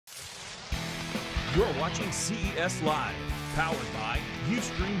You're watching CES Live, powered by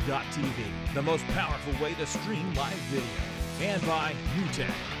Ustream.tv, the most powerful way to stream live video. And by Artec,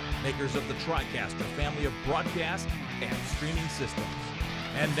 makers of the TriCaster family of broadcast and streaming systems.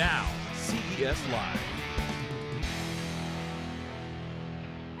 And now, CES Live.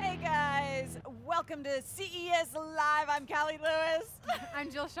 Hey guys, welcome to CES Live. I'm Callie Lewis.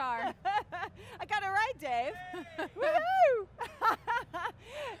 I'm Jill Shar. I got it right, Dave. Woohoo!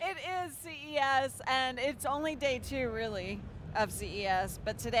 It is CES, and it's only day 2, really, of CES.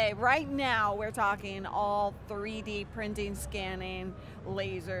 But today, right now, we're talking all 3D printing, scanning,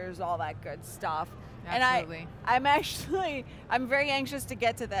 lasers, all that good stuff. Absolutely. And I'm very anxious to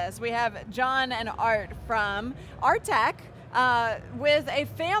get to this. We have John and Art from Artec with a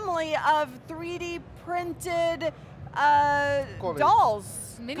family of 3D printed dolls.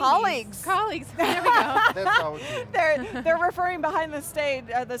 Colleagues. There we go. That's how it is. They're referring behind the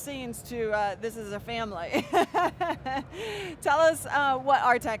scenes to this is a family. Tell us what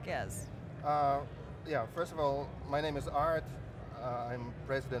Artec is. Yeah, first of all, my name is Art. I'm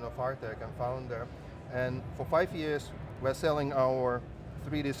president of Artec and founder. And for 5 years, we're selling our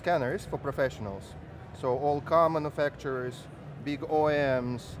 3D scanners for professionals. So all car manufacturers, big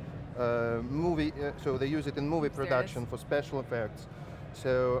OEMs, so they use it in movie production for special effects.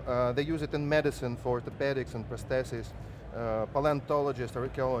 So they use it in medicine for orthopedics and prosthesis, paleontologists,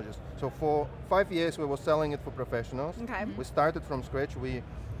 archaeologists. So for 5 years we were selling it for professionals. Okay. We started from scratch. We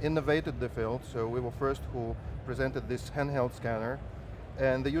innovated the field, so we were first who presented this handheld scanner.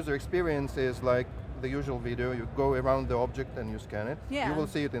 And the user experience is like the usual video. You go around the object and you scan it. Yeah. You will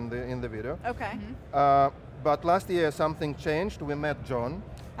see it in the video. Okay. But last year something changed. We met John.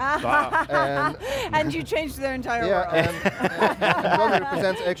 And you changed their entire world. And John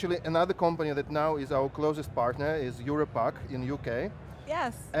represents actually another company that now is our closest partner, is Europac in UK.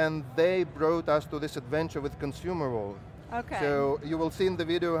 Yes. And they brought us to this adventure with consumer world. Okay. So you will see in the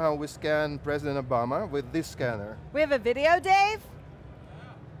video how we scan President Obama with this scanner. We have a video, Dave?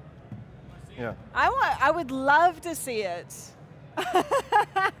 Yeah. I would love to see it.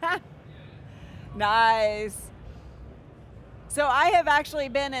 Nice. So I have actually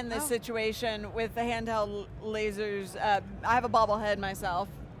been in this situation with the handheld lasers. I have a bobblehead myself.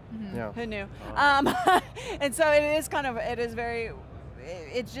 Mm-hmm. Yeah. Who knew? And so it's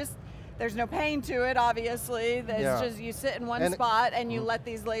just, there's no pain to it, obviously. It's just you sit in one spot and you let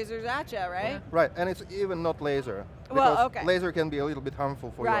these lasers at you, right? Right, and it's even not laser. Well, because okay. laser can be a little bit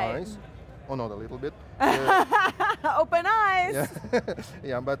harmful for your eyes. Or not a little bit. Open eyes. Yeah,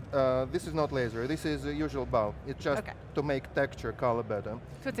 yeah, but this is not laser. This is a usual bulb. It's just to make texture color better.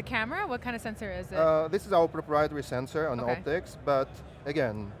 So it's a camera? What kind of sensor is it? This is our proprietary sensor on optics, but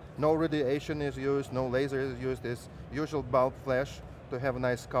again, no radiation is used, no laser is used. This usual bulb flash to have a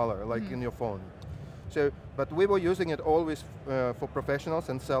nice color, like in your phone. So, but we were using it always for professionals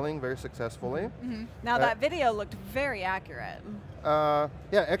and selling very successfully. Mm-hmm. Now that video looked very accurate.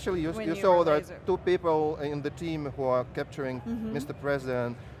 Yeah, actually you saw there are 2 people in the team who are capturing Mr.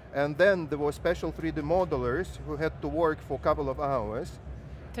 President, and then there were special 3D modelers who had to work for a couple of hours.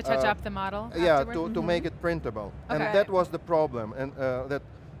 To touch up the model? Yeah, to make it printable. Okay. And that was the problem, and that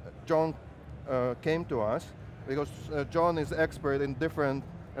John came to us, because John is expert in different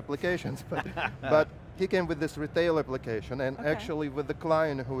applications, but he came with this retail application, and actually with the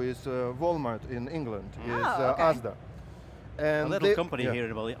client who is Walmart in England, is Asda. And a little company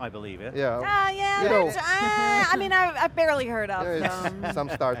here, I believe, yeah? Yeah. Yeah, I mean, I've barely heard of them. Some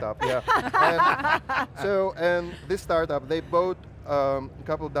startup, yeah. And this startup, they bought a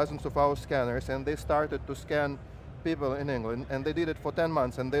couple dozens of our scanners, and they started to scan people in England, and they did it for 10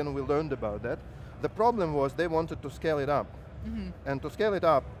 months, and then we learned about that. The problem was they wanted to scale it up. And to scale it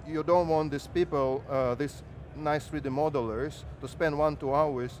up, you don't want these people, these nice 3D modelers, to spend 1-2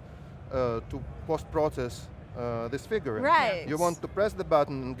 hours to post-process this figurine. Right. You want to press the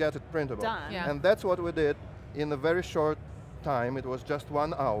button and get it printable. Done. Yeah. And that's what we did in a very short time. It was just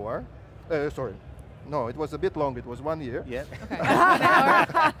 1 hour. Sorry. No, it was a bit long. It was 1 year. Yeah.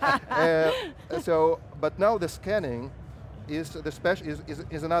 Okay. But now the scanning is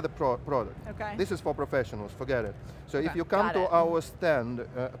another product. Okay. This is for professionals, forget it. So if you come to our stand,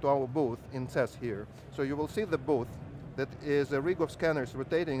 to our booth in CES here, so you will see the booth that is a rig of scanners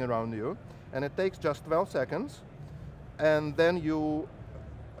rotating around you, and it takes just 12 seconds, and then you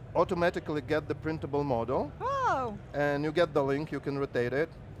automatically get the printable model. Oh. And you get the link, you can rotate it.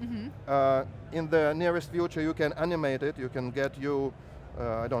 In the nearest future you can animate it, you can get you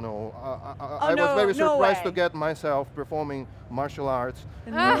I don't know. I was very surprised to get myself performing martial arts.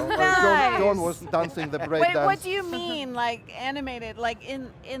 Nice. John was dancing the break dance. Wait, what do you mean, like animated, like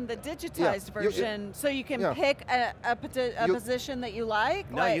in the digitized version, so you can pick a position that you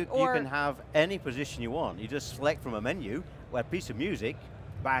like? No, you can have any position you want. You just select from a menu, a piece of music,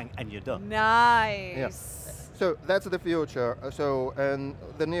 bang, and you're done. Nice. Yeah. So that's the future. And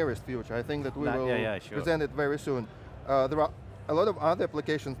the nearest future. I think that we will present it very soon. There are a lot of other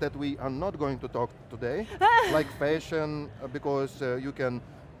applications that we are not going to talk today, like fashion, because you can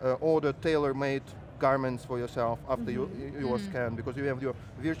order tailor-made garments for yourself after you are scanned, because you have your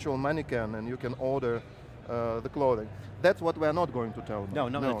virtual mannequin and you can order the clothing. That's what we're not going to tell them. No,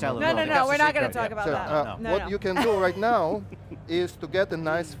 not going to tell them. No, we're not going to talk about that. What you can do right now is to get a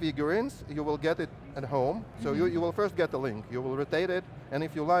nice figurines. You will get it at home. So you will first get a link. You will rotate it, and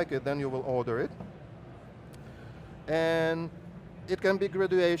if you like it, then you will order it. And it can be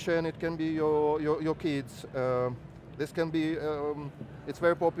graduation, it can be your kids. This can be, it's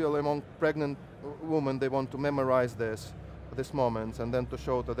very popular among pregnant women. They want to memorize this moments and then to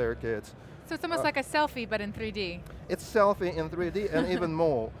show to their kids. So it's almost like a selfie, but in 3D. It's selfie in 3D and even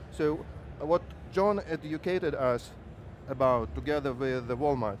more. So what John educated us about, together with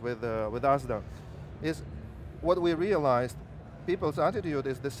Walmart, with Asda, is what we realized. People's attitude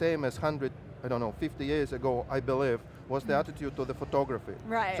is the same as 50 years ago, I believe, was the attitude to the photography.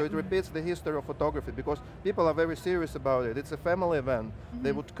 Right. So it repeats the history of photography because people are very serious about it. It's a family event.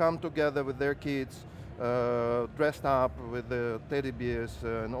 They would come together with their kids, dressed up with the teddy bears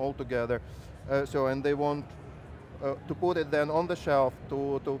and all together. And they want to put it then on the shelf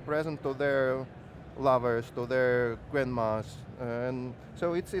to present to their lovers, to their grandmas. And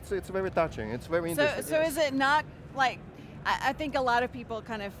so it's very touching. It's very interesting. So is it not like, I think a lot of people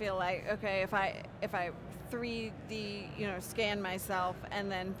kind of feel like, okay, if I 3D, scan myself and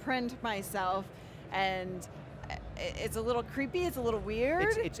then print myself, and it's a little creepy, it's a little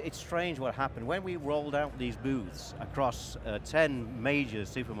weird. It's strange what happened. When we rolled out these booths across 10 major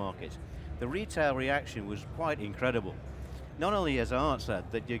supermarkets, the retail reaction was quite incredible. Not only, as Art said,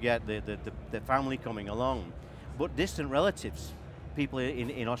 that you get the family coming along, but distant relatives, people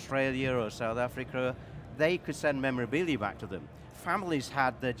in Australia or South Africa, they could send memorabilia back to them. Families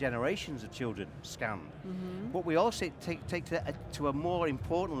had their generations of children scanned. But we also take to a more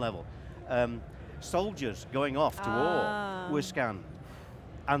important level. Soldiers going off to war were scanned.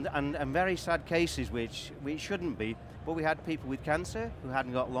 And very sad cases, which shouldn't be, but we had people with cancer who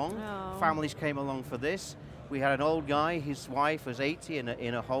hadn't got long. Families came along for this. We had an old guy, his wife was 80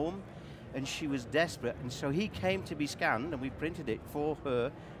 in a home, and she was desperate, and so he came to be scanned, and we printed it for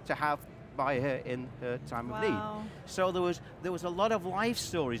her to have by her in her time of need. So there was a lot of life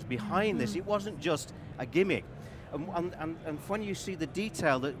stories behind this. It wasn't just a gimmick. And when you see the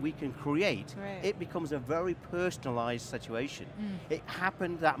detail that we can create, it becomes a very personalized situation. It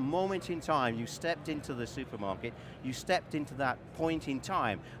happened that moment in time. You stepped into the supermarket, you stepped into that point in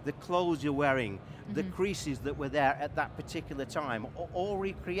time, the clothes you're wearing, the creases that were there at that particular time, all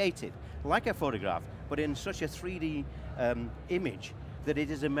recreated, like a photograph, but in such a 3D image that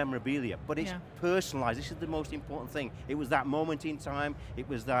it is a memorabilia, but it's personalized. This is the most important thing. It was that moment in time, it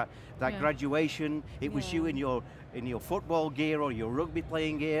was that graduation, it was you in your football gear or your rugby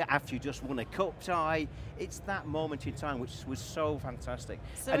playing gear after you just won a cup tie. It's that moment in time which was so fantastic.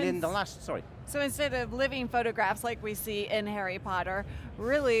 So and in the last, So instead of living photographs like we see in Harry Potter,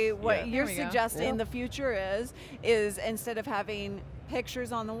 really what you're suggesting the future is instead of having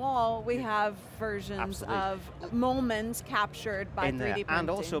pictures on the wall, we have versions of moments captured by 3D printing. And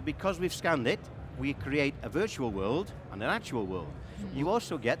also, because we've scanned it, we create a virtual world and an actual world. You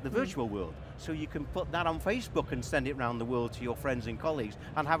also get the virtual world. So you can put that on Facebook and send it around the world to your friends and colleagues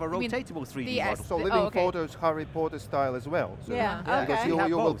and have a rotatable 3D model. So living photos, Harry Potter style as well. So because you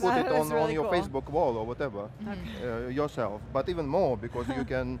will put it on your Facebook wall or whatever yourself. But even more, because you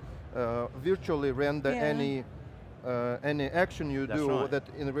can virtually render any action you do that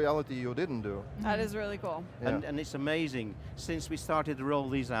in reality you didn't do. That is really cool. And it's amazing. Since we started to roll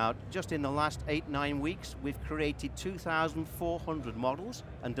these out, just in the last 8-9 weeks, we've created 2,400 models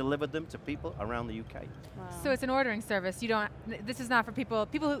and delivered them to people around the UK. So it's an ordering service. You don't. This is not for people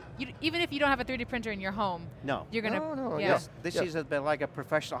who, even if you don't have a 3D printer in your home. No. You're gonna. No. This is like a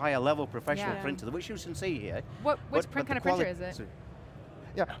professional, higher level professional printer, which you can see here. Which kind of printer is it?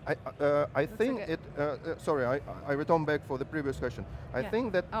 Yeah, I think sorry, I return back for the previous question. I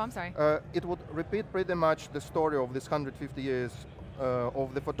think that I'm sorry. It would repeat pretty much the story of this 150 years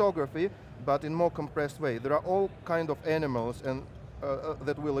of the photography, but in more compressed way. There are all kind of animals and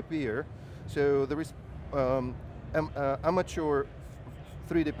that will appear. So there is amateur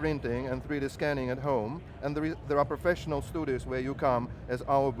 3D printing and 3D scanning at home, and there are professional studios where you come as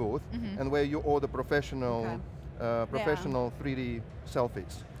our booth, and where you order professional, professional 3D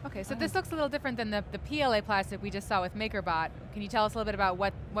selfies. Okay, so this looks a little different than the PLA plastic we just saw with MakerBot. Can you tell us a little bit about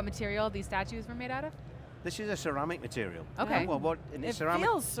what material these statues were made out of? This is a ceramic material. Okay. Well, It ceramic.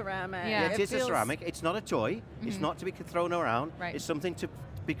 feels ceramic. Yeah. It is a ceramic. It's not a toy. It's not to be thrown around. Right. It's something to,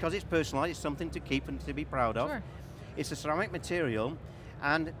 because it's personalized, it's something to keep and to be proud of. Sure. It's a ceramic material,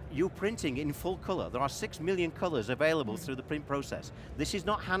 and you're printing in full color. There are 6 million colors available through the print process. This is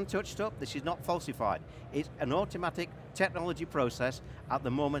not hand touched up, this is not falsified. It's an automatic technology process at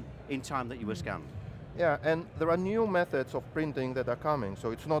the moment in time that you were scanned. Yeah, and there are new methods of printing that are coming, so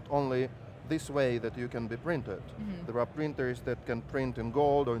it's not only this way that you can be printed. There are printers that can print in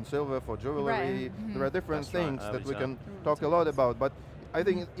gold or in silver for jewelry. Right. There are different That's right, things that we can Mm, talk a lot about, but I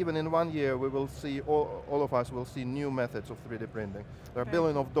think even in 1 year we will see, all of us will see new methods of 3D printing. There are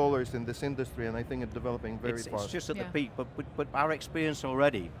billions of dollars in this industry, and I think it's developing very It's fast. just at the Yeah. peak, but our experience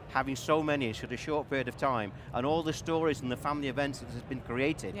already, having so many in such a short period of time, and all the stories and the family events that has been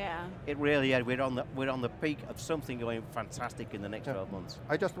created, Yeah. it really, we're on the peak of something going fantastic in the next 12 months.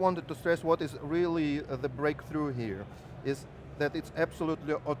 I just wanted to stress what is really the breakthrough here is that it's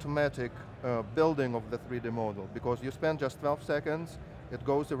absolutely automatic building of the 3D model, because you spend just 12 seconds, it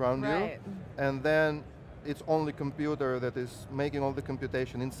goes around Right. you, and then it's only computer that is making all the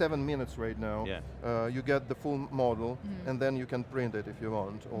computation. In 7 minutes right now, you get the full model, and then you can print it if you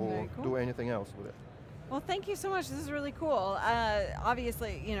want, or Very cool. do anything else with it. Well, thank you so much. This is really cool.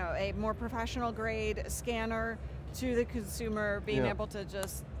 Obviously, you know, a more professional grade scanner to the consumer, being able to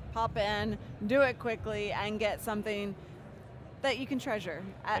just pop in, do it quickly, and get something that you can treasure.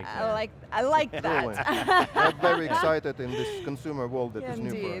 I like Really. that. I'm very excited in this consumer world that is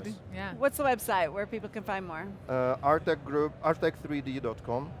new for Indeed. us. Yeah. What's the website where people can find more? Artec Group,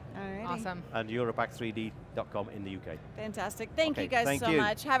 artec3d.com. Alrighty. Awesome. And Europack3D.com in the UK. Fantastic. Thank you Okay, guys thank so you.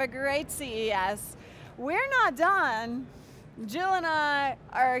 much. Have a great CES. We're not done. Jill and I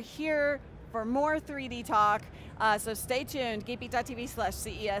are here for more 3D talk, so stay tuned.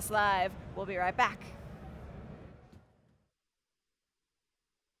 GeekBeat.tv/CES Live. We'll be right back.